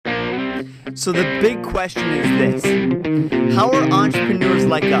So the big question is this: how are entrepreneurs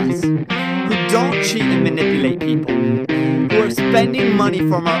like us, who don't cheat and manipulate people, who are spending money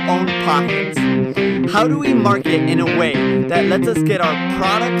from our own pockets, how do we market in a way that lets us get our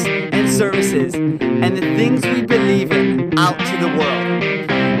products and services and the things we believe in out to the world,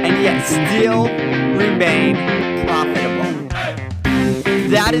 and yet still remain profitable?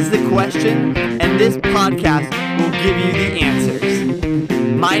 That is the question, and this podcast will give you the answers.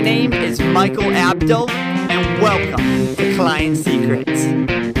 My name is Michael Abdul, and welcome to Client Secrets.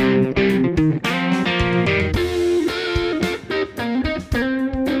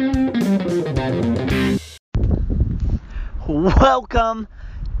 Welcome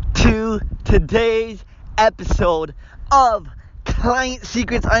to today's episode of Client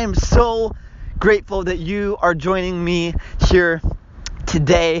Secrets. I am so grateful that you are joining me here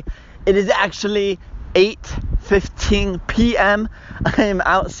today. It is actually 8:15 p.m. I am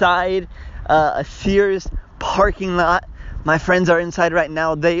outside a Sears parking lot. My friends are inside right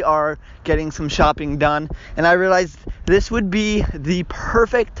now. They are getting some shopping done. And I realized this would be the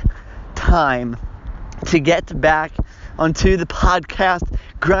perfect time to get back onto the podcast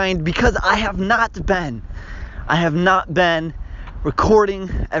grind, because I have not been recording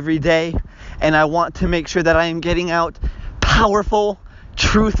every day, and I want to make sure that I am getting out powerful,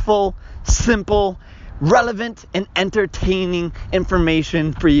 truthful, simple, relevant, and entertaining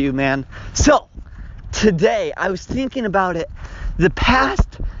information for you, man. So today I was thinking about it. The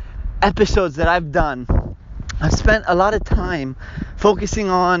past episodes that I've done, I've spent a lot of time focusing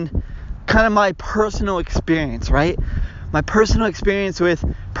on kind of my personal experience, right? My personal experience with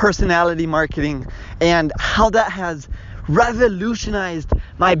personality marketing and how that has revolutionized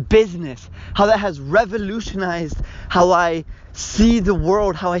my business, how that has revolutionized how I see the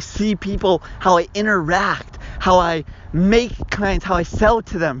world, how I see people, how I interact, how I make clients, how I sell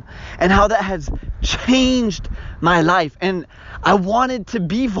to them, and how that has changed my life. And I wanted to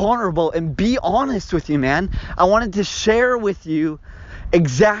be vulnerable and be honest with you, man. I wanted to share with you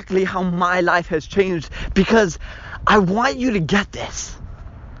exactly how my life has changed, because I want you to get this.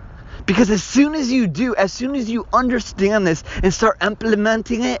 Because as soon as you do, as soon as you understand this and start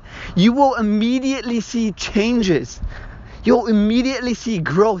implementing it, you will immediately see changes. You'll immediately see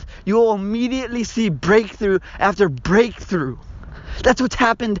growth. You will immediately see breakthrough after breakthrough. That's what's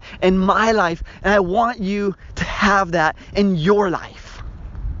happened in my life, and I want you to have that in your life.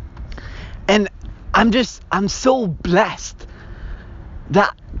 And I'm so blessed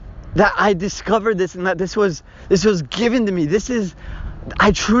that I discovered this, and that this was given to me.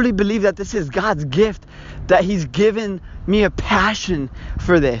 I truly believe that this is God's gift, that He's given me a passion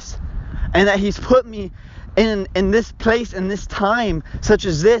for this, and that He's put me in this place, in this time such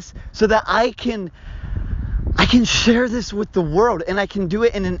as this, so that I can share this with the world, and I can do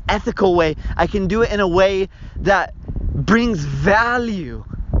it in an ethical way. I can do it in a way that brings value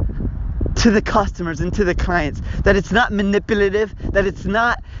to the customers and to the clients, that it's not manipulative, that it's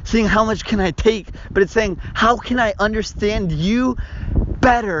not saying how much can I take, but it's saying how can I understand you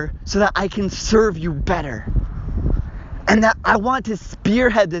better so that I can serve you better. And that I want to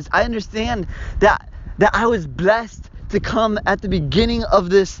spearhead this. I understand that I was blessed to come at the beginning of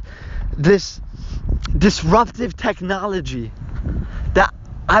this disruptive technology, that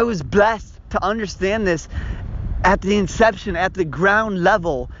I was blessed to understand this at the inception, at the ground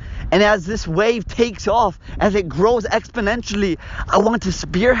level. And as this wave takes off, as it grows exponentially, I want to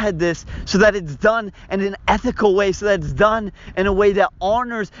spearhead this so that it's done in an ethical way, so that it's done in a way that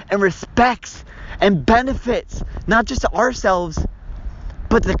honors and respects and benefits not just ourselves,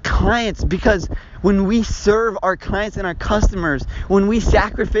 but the clients. Because when we serve our clients and our customers, when we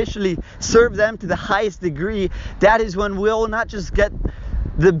sacrificially serve them to the highest degree, that is when we'll not just get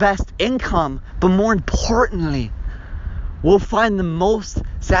the best income, but more importantly, we'll find the most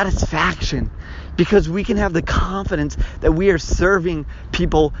satisfaction, because we can have the confidence that we are serving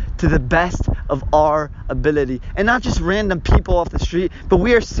people to the best of our ability. And not just random people off the street, but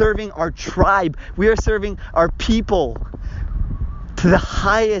we are serving our tribe. We are serving our people to the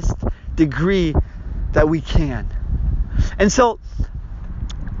highest degree that we can. And so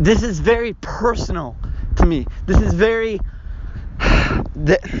this is very personal to me. This is very...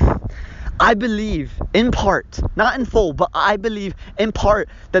 I believe in part, not in full, but I believe in part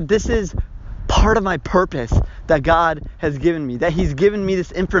that this is part of my purpose that God has given me, that He's given me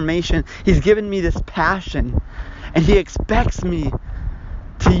this information, He's given me this passion, and He expects me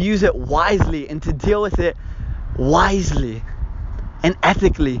to use it wisely and to deal with it wisely and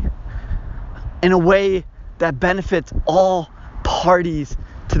ethically in a way that benefits all parties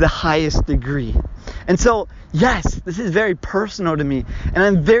to the highest degree. And so yes, this is very personal to me, and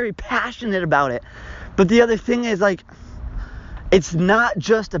I'm very passionate about it. But the other thing is, like, it's not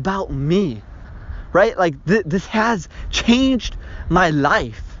just about me, right? Like, this has changed my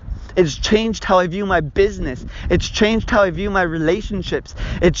life. It's changed how I view my business. It's changed how I view my relationships.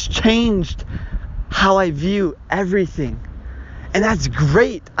 It's changed how I view everything. And that's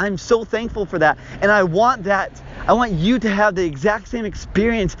great. I'm so thankful for that. And I want you to have the exact same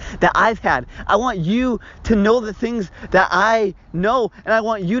experience that I've had. I want you to know the things that I know. And I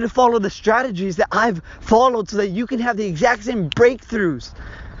want you to follow the strategies that I've followed so that you can have the exact same breakthroughs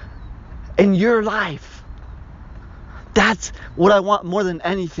in your life. That's what I want more than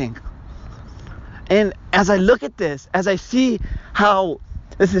anything. And as I look at this, as I see how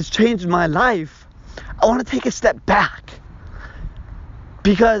this has changed my life, I want to take a step back.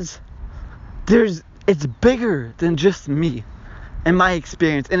 Because it's bigger than just me and my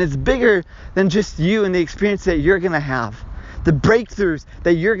experience. And it's bigger than just you and the experience that you're going to have. The breakthroughs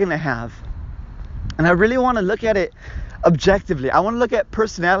that you're going to have. And I really want to look at it objectively. I want to look at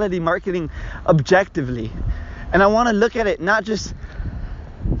personality marketing objectively. And I want to look at it not just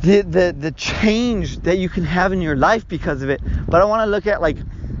the change that you can have in your life because of it, but I want to look at, like,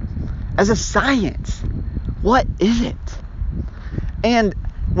 as a science. What is it? And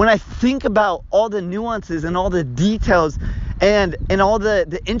when I think about all the nuances and all the details and all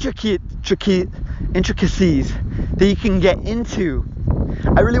the intricacies that you can get into,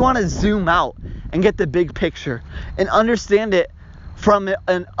 I really want to zoom out and get the big picture and understand it from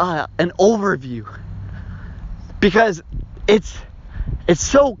an overview. Because it's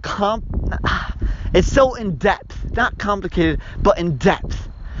so in depth, not complicated, but in depth.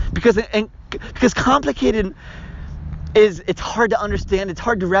 Because complicated it's hard to understand, it's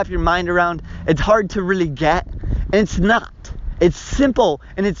hard to wrap your mind around, it's hard to really get, and it's not. It's simple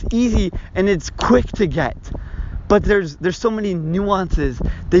and it's easy and it's quick to get. But there's so many nuances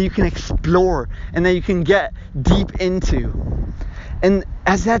that you can explore and that you can get deep into. And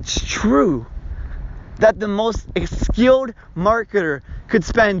as that's true, that the most skilled marketer could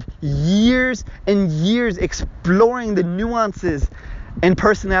spend years and years exploring the nuances in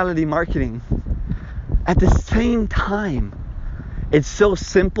personality marketing. At the same time, it's so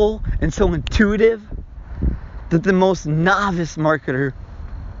simple and so intuitive that the most novice marketer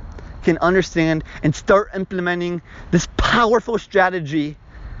can understand and start implementing this powerful strategy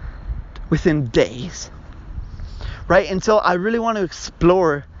within days. Right? And so I really want to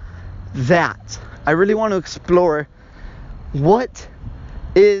explore that. I really want to explore what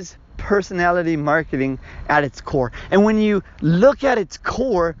is personality marketing at its core. And when you look at its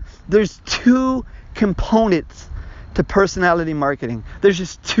core, there's two components to personality marketing. There's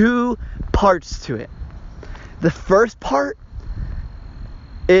just two parts to it. The first part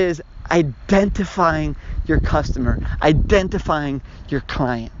is identifying your customer, identifying your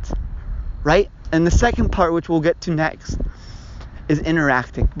client, right? And the second part, which we'll get to next, is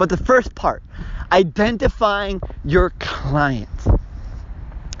interacting. But the first part, identifying your client.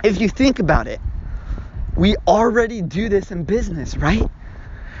 If you think about it, we already do this in business, right?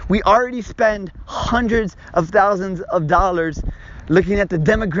 We already spend hundreds of thousands of dollars looking at the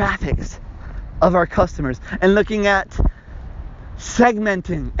demographics of our customers and looking at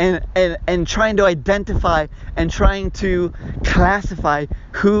segmenting and trying to identify and trying to classify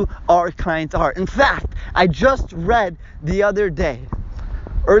who our clients are. In fact, I just read the other day,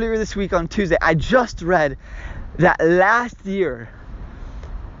 earlier this week on Tuesday, I just read that last year,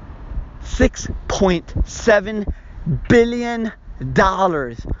 $6.7 billion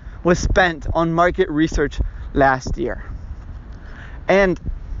was spent on market research last year. And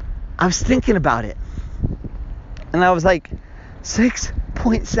I was thinking about it. And I was like,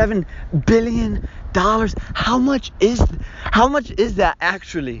 $6.7 billion? How much is that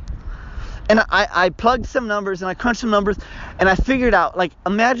actually? And I plugged some numbers and I crunched some numbers and I figured out, like,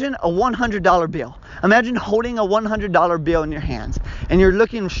 imagine a $100 bill. Imagine holding a $100 bill in your hands and you're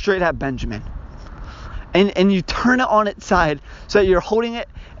looking straight at Benjamin. And you turn it on its side so that you're holding it,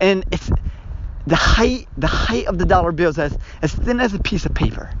 and it's the height of the dollar bill is as thin as a piece of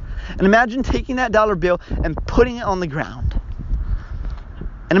paper. And imagine taking that dollar bill and putting it on the ground.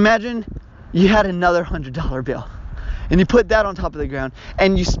 And imagine you had another $100 bill. And you put that on top of the ground.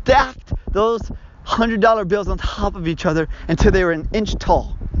 And you stacked those $100 bills on top of each other until they were an inch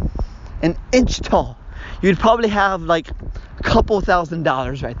tall. An inch tall. You'd probably have like a couple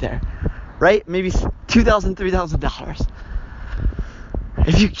 $1,000 right there. Right? Maybe $2,000, $3,000.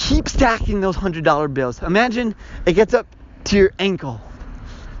 If you keep stacking those $100 bills, imagine it gets up to your ankle.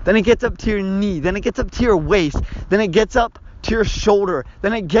 Then it gets up to your knee. Then it gets up to your waist. Then it gets up to your shoulder.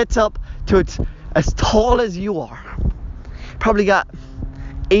 Then it gets up to its as tall as you are, probably got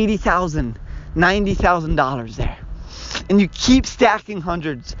 $80,000, $90,000 there. And you keep stacking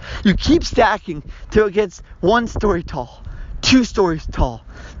hundreds. You keep stacking till it gets 1 story tall, 2 stories tall,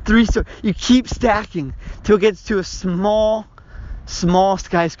 3 stories. You keep stacking till it gets to a small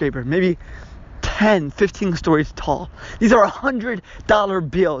skyscraper, maybe 10, 15 stories tall. These are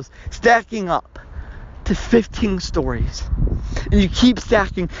 $100 bills stacking up to 15 stories. And you keep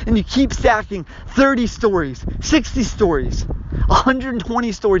stacking, and you keep stacking 30 stories, 60 stories,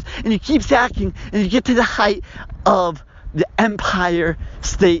 120 stories, and you keep stacking, and you get to the height of the Empire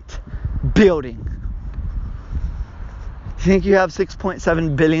State Building. You think you have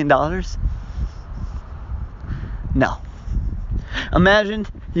 $6.7 billion? No. Imagine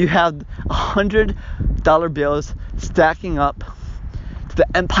you have $100 bills stacking up to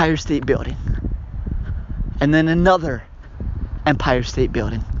the Empire State Building. And then another Empire State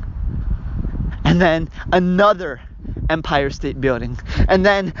Building. And then another Empire State Building. And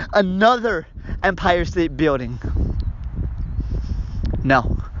then another Empire State Building.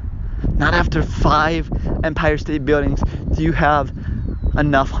 No. Not after 5 Empire State Buildings do you have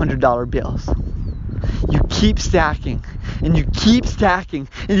enough $100 bills. You keep stacking, and you keep stacking,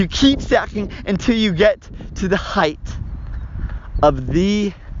 and you keep stacking until you get to the height of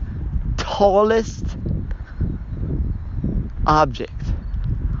the tallest object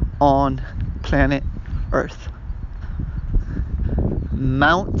on planet Earth.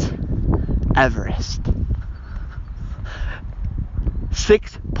 Mount Everest.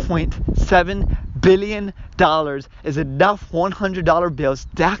 $6.7 billion is enough $100 bills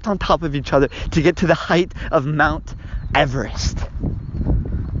stacked on top of each other to get to the height of Mount Everest.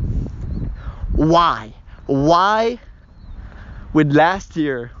 Why? Why would last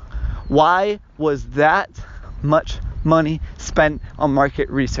year, why was that much money spent on market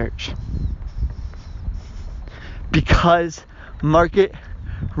research? Because market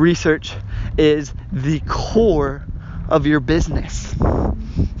research is the core of your business.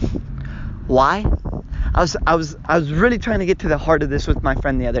 Why? I was really trying to get to the heart of this with my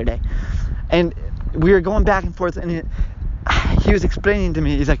friend the other day, and we were going back and forth, and he was explaining to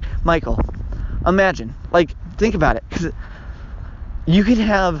me. He's like, Michael, imagine, like, think about it, because you can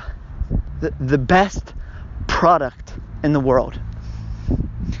have the best product in the world.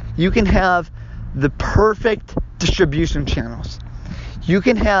 You can have the perfect distribution channels. You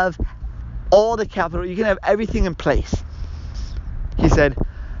can have all the capital. You can have everything in place. He said,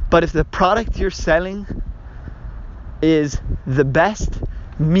 but if the product you're selling is the best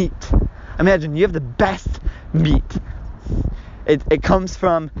meat, imagine you have the best meat. It comes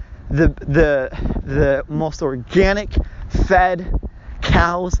from the most organic fed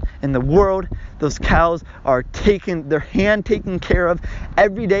cows in the world. Those cows are they're hand taken care of.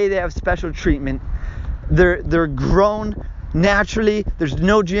 Every day they have special treatment. They're grown naturally. There's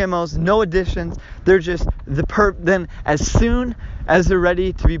no GMOs, no additions. They're just then as soon as they're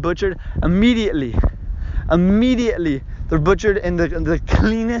ready to be butchered, immediately they're butchered in the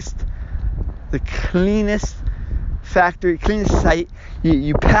cleanest factory, cleanest site.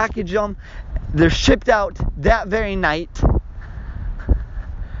 You package them. They're shipped out that very night,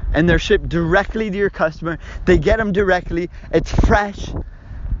 and they're shipped directly to your customer. They get them directly. It's fresh.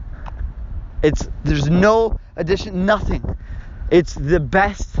 There's no addition, nothing. It's the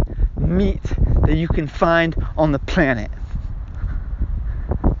best meat that you can find on the planet.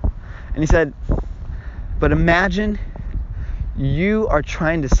 And he said, but imagine you are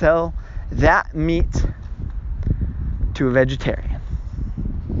trying to sell that meat to a vegetarian.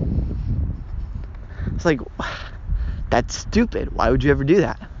 It's like, that's stupid. Why would you ever do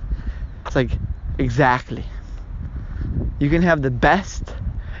that? It's like, exactly. You can have the best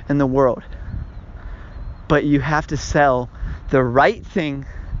in the world, but you have to sell the right thing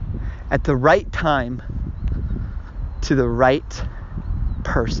at the right time to the right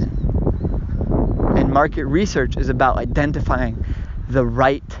person. And market research is about identifying the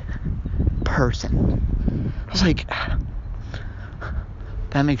right person. I was like,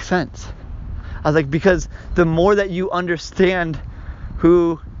 that makes sense. I was like, because the more that you understand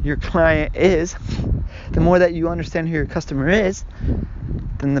who your client is, the more that you understand who your customer is,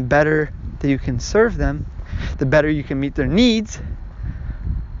 then the better that you can serve them, the better you can meet their needs,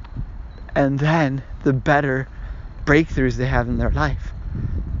 and then the better breakthroughs they have in their life.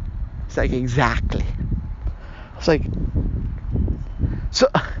 It's like, exactly. It's like,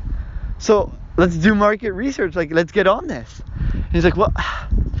 so let's do market research. Like, let's get on this. And he's like, well,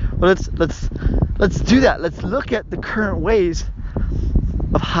 let's do that. Let's look at the current ways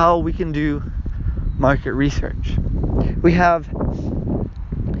of how we can do market research. We have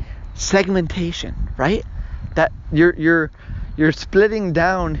segmentation, right? That you're splitting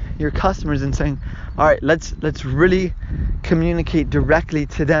down your customers and saying, all right, let's really communicate directly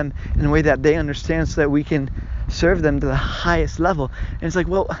to them in a way that they understand so that we can serve them to the highest level. And it's like,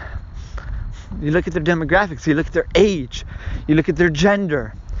 well, you look at their demographics, you look at their age, you look at their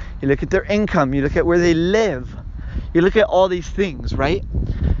gender, you look at their income, you look at where they live, you look at all these things, right?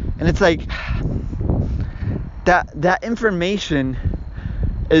 And it's like that information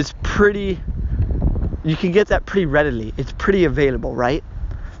is pretty, you can get that pretty readily. It's pretty available, right?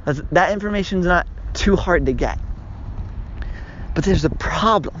 That information's not too hard to get. But there's a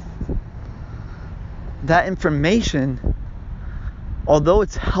problem. That information, although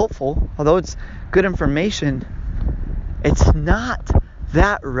it's helpful, although it's good information, it's not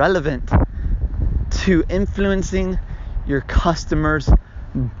that relevant to influencing your customers'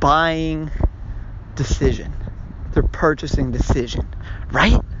 buying decision, their purchasing decision,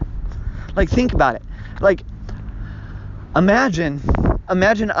 right? Like, think about it. Like, imagine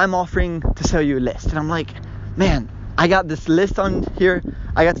I'm offering to sell you a list, and I'm like, man, I got this list on here.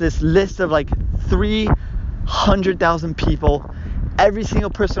 I got this list of like 300,000 people. Every single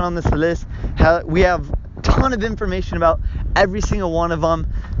person on this list, we have a ton of information about every single one of them.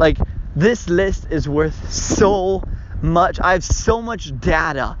 Like, this list is worth so much. I have so much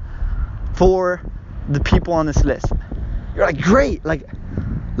data for the people on this list. You're like, great. Like,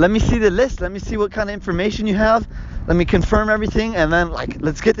 let me see the list. Let me see what kind of information you have. Let me confirm everything, and then, like,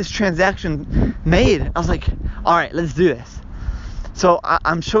 let's get this transaction made. I was like, all right, let's do this. So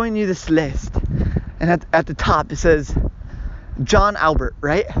I'm showing you this list, and at the top it says John Albert,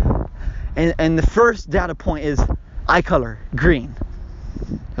 right? And the first data point is eye color, green.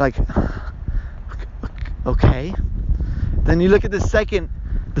 You're like, okay. Then you look at the second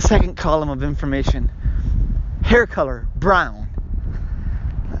column of information. Hair color, brown.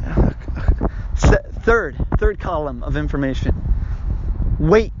 Third column of information.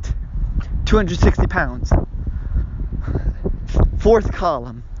 Weight, 260 pounds. Fourth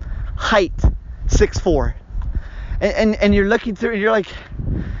column, height, 6'4". And you're looking through, and you're like,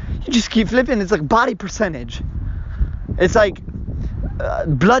 you just keep flipping. It's like body percentage. It's like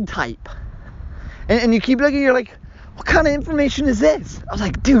blood type. And you keep looking, you're like, what kind of information is this? I was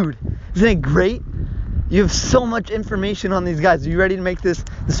like, dude, isn't it great? You have so much information on these guys. Are you ready to make this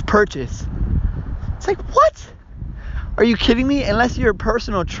purchase? It's like, what? Are you kidding me? Unless you're a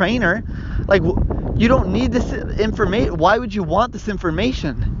personal trainer, like, you don't need this information. Why would you want this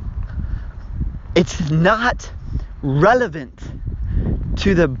information? It's not relevant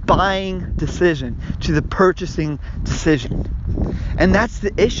to the buying decision, to the purchasing decision. And that's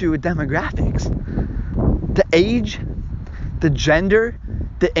the issue with demographics. The age, the gender,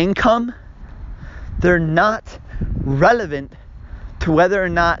 the income, they're not relevant to whether or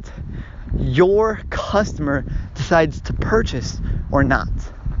not your customer decides to purchase or not.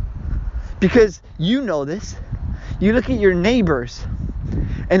 Because you know this. You look at your neighbors,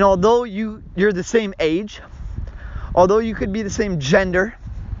 and although you're the same age, although you could be the same gender,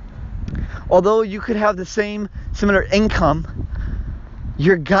 although you could have the same similar income,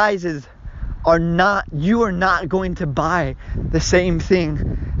 your guys are not going to buy the same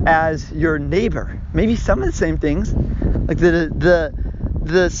thing as your neighbor. Maybe some of the same things, like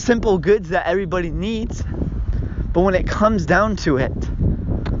the simple goods that everybody needs, but when it comes down to it,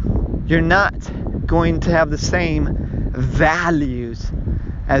 you're not going to have the same values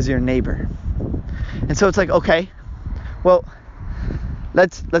as your neighbor. And so it's like, okay, well,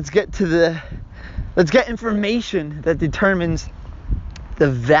 let's get information that determines the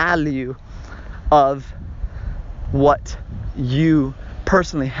value of what you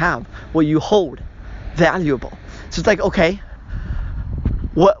personally have, what you hold valuable. So it's like, okay,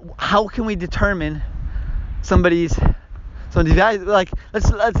 how can we determine somebody's value? Like, let's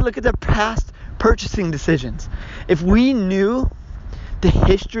look at their past purchasing decisions. If we knew the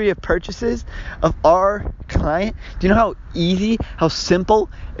history of purchases of our client, do you know how easy, how simple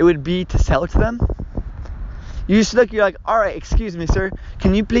it would be to sell to them? You just look, you're like, all right, excuse me, sir,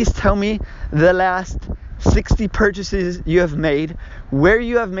 can you please tell me the last 60 purchases you have made, where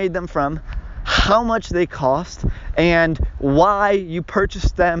you have made them from, how much they cost, and why you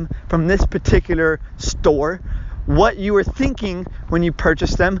purchased them from this particular store, what you were thinking when you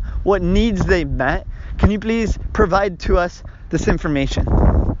purchased them, what needs they met. Can you please provide to us this information?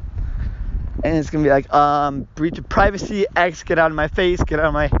 And it's gonna be like, breach of privacy, X, get out of my face, get out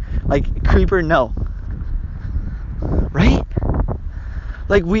of my, like, creeper, no. Right?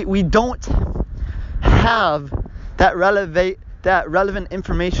 Like, we don't have that relevant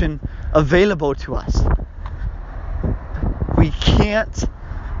information available to us. We can't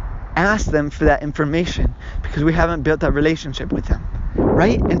ask them for that information because we haven't built that relationship with them,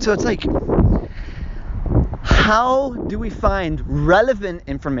 right? And so it's like, how do we find relevant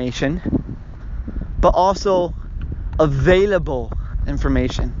information but also available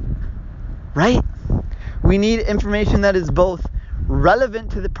information, right? We need information that is both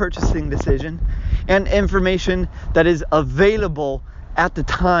relevant to the purchasing decision and information that is available at the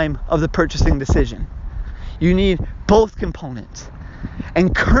time of the purchasing decision. You need both components.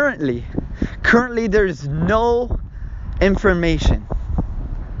 And currently there's no information.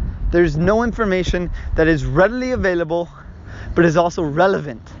 There's no information that is readily available but is also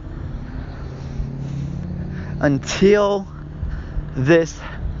relevant until this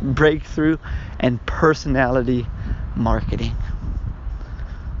breakthrough and personality marketing.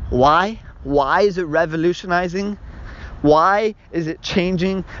 Why? Why is it revolutionizing? Why is it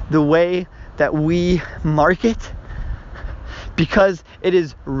changing the way that we market? Because it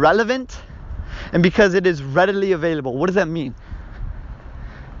is relevant and because it is readily available. What does that mean?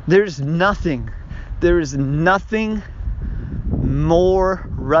 There is nothing more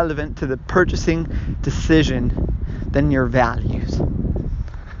relevant to the purchasing decision than your values.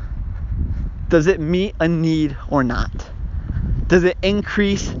 Does it meet a need or not? Does it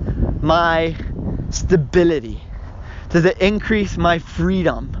increase my stability? Does it increase my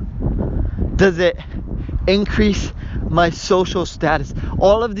freedom? Does it increase my social status?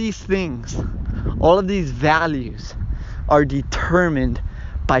 All of these things, all of these values are determined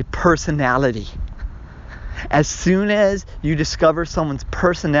by personality. As soon as you discover someone's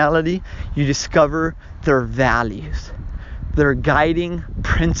personality, you discover their values, their guiding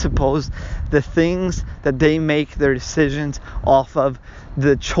principles, the things that they make their decisions off of.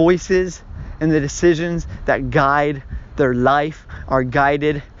 The choices and the decisions that guide their life are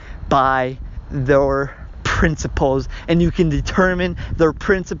guided by their principles, and you can determine their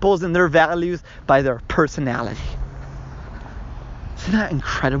principles and their values by their personality. Isn't that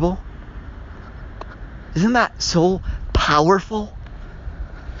incredible? Isn't that so powerful?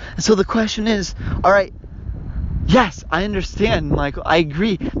 And so the question is, all right, yes, I understand, Michael. I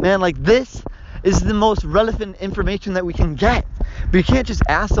agree. Man, like, this is the most relevant information that we can get. But you can't just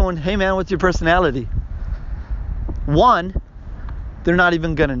ask someone, hey man, what's your personality? One, they're not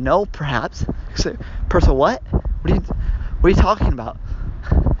even gonna know, perhaps. So, person, what? What are you talking about?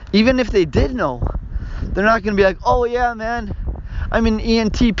 Even if they did know, they're not gonna be like, oh yeah, man, I'm an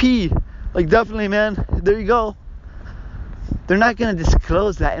ENTP. Like, definitely, man, there you go. They're not gonna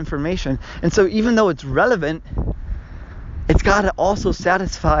disclose that information. And so even though it's relevant, it's got to also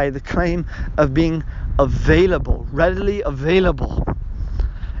satisfy the claim of being available, readily available.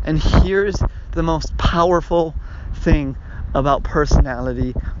 And here's the most powerful thing about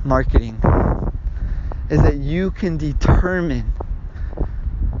personality marketing, is that you can determine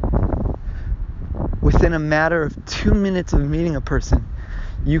within a matter of 2 minutes of meeting a person,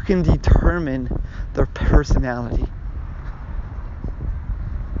 you can determine their personality.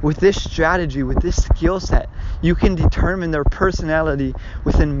 With this strategy, with this skill set, you can determine their personality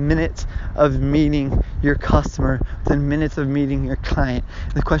within minutes of meeting your customer, within minutes of meeting your client.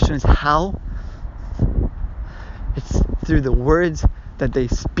 And the question is how? It's through the words that they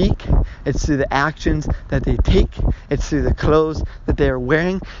speak. It's through the actions that they take. It's through the clothes that they are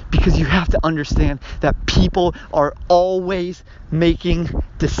wearing. Because you have to understand that people are always making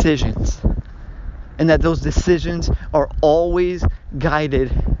decisions. And that those decisions are always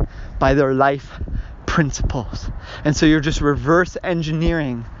guided by their life principles. And so you're just reverse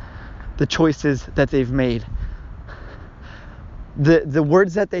engineering the choices that they've made. The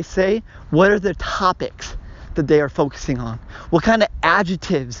words that they say, what are the topics that they are focusing on? What kind of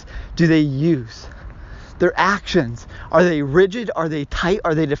adjectives do they use? Their actions, are they rigid? Are they tight?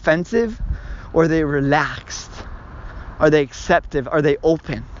 Are they defensive? Or are they relaxed? Are they acceptive? Are they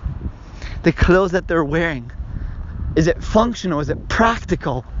open? The clothes that they're wearing, is it functional? Is it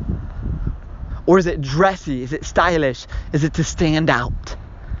practical? Or is it dressy? Is it stylish? Is it to stand out?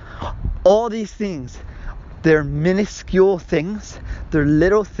 All these things, they're minuscule things, they're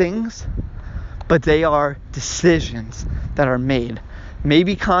little things, but they are decisions that are made.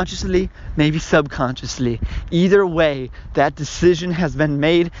 Maybe consciously, maybe subconsciously. Either way, that decision has been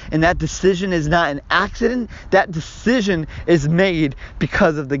made, and that decision is not an accident. That decision is made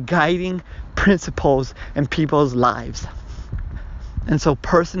because of the guiding principles in people's lives. And so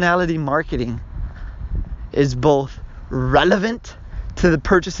personality marketing is both relevant to the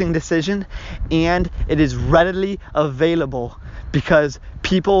purchasing decision, and it is readily available because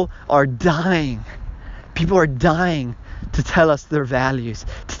people are dying. People are dying to tell us their values,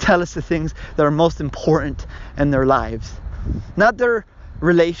 to tell us the things that are most important in their lives. Not their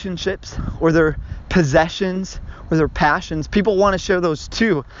relationships or their possessions or their passions. People want to share those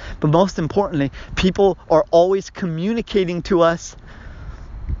too. But most importantly, people are always communicating to us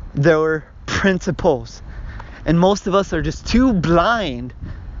their principles. And most of us are just too blind.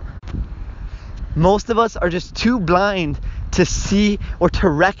 Most of us are just too blind to see or to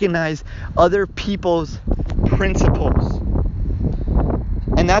recognize other people's principles.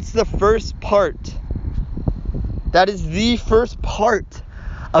 And that's the first part. That is the first part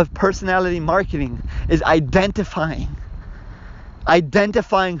of personality marketing, is identifying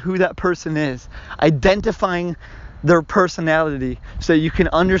who that person is, identifying their personality so you can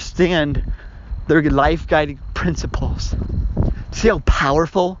understand their life guiding principles. See how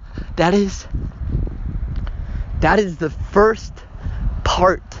powerful that is? That is the first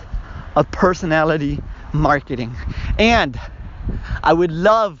part of personality marketing. And I would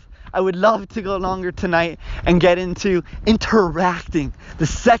love to go longer tonight and get into interacting, the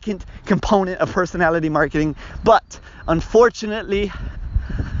second component of personality marketing. But unfortunately,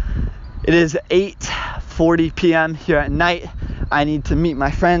 it is 8:40 p.m. here at night. I need to meet my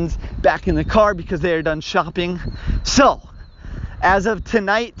friends back in the car because they are done shopping. So, as of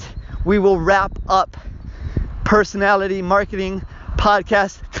tonight, we will wrap up Personality Marketing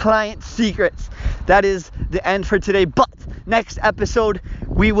Podcast Client Secrets. That is the end for today. But next episode,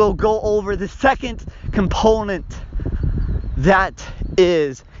 we will go over the second component, that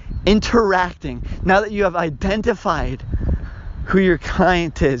is interacting. Now that you have identified who your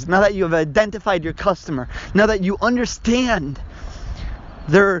client is, now that you have identified your customer, now that you understand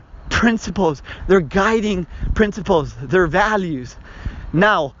their principles, their guiding principles, their values,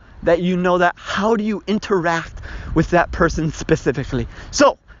 now that you know that, how do you interact with that person specifically?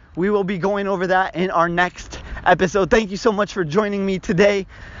 So we will be going over that in our next episode. Thank you so much for joining me today.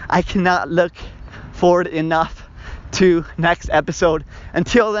 I cannot look forward enough to next episode.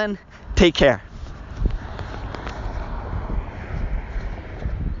 Until then, take care.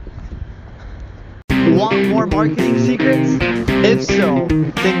 Want more marketing secrets? If so,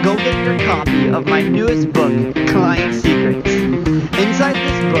 then go get your copy of my newest book, Client Secrets. Inside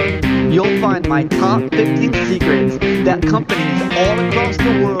this book, you'll find my top 15 secrets that companies all across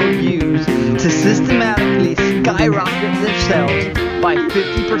the world use to systematically skyrocket their sales by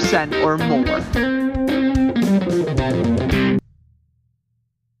 50% or more.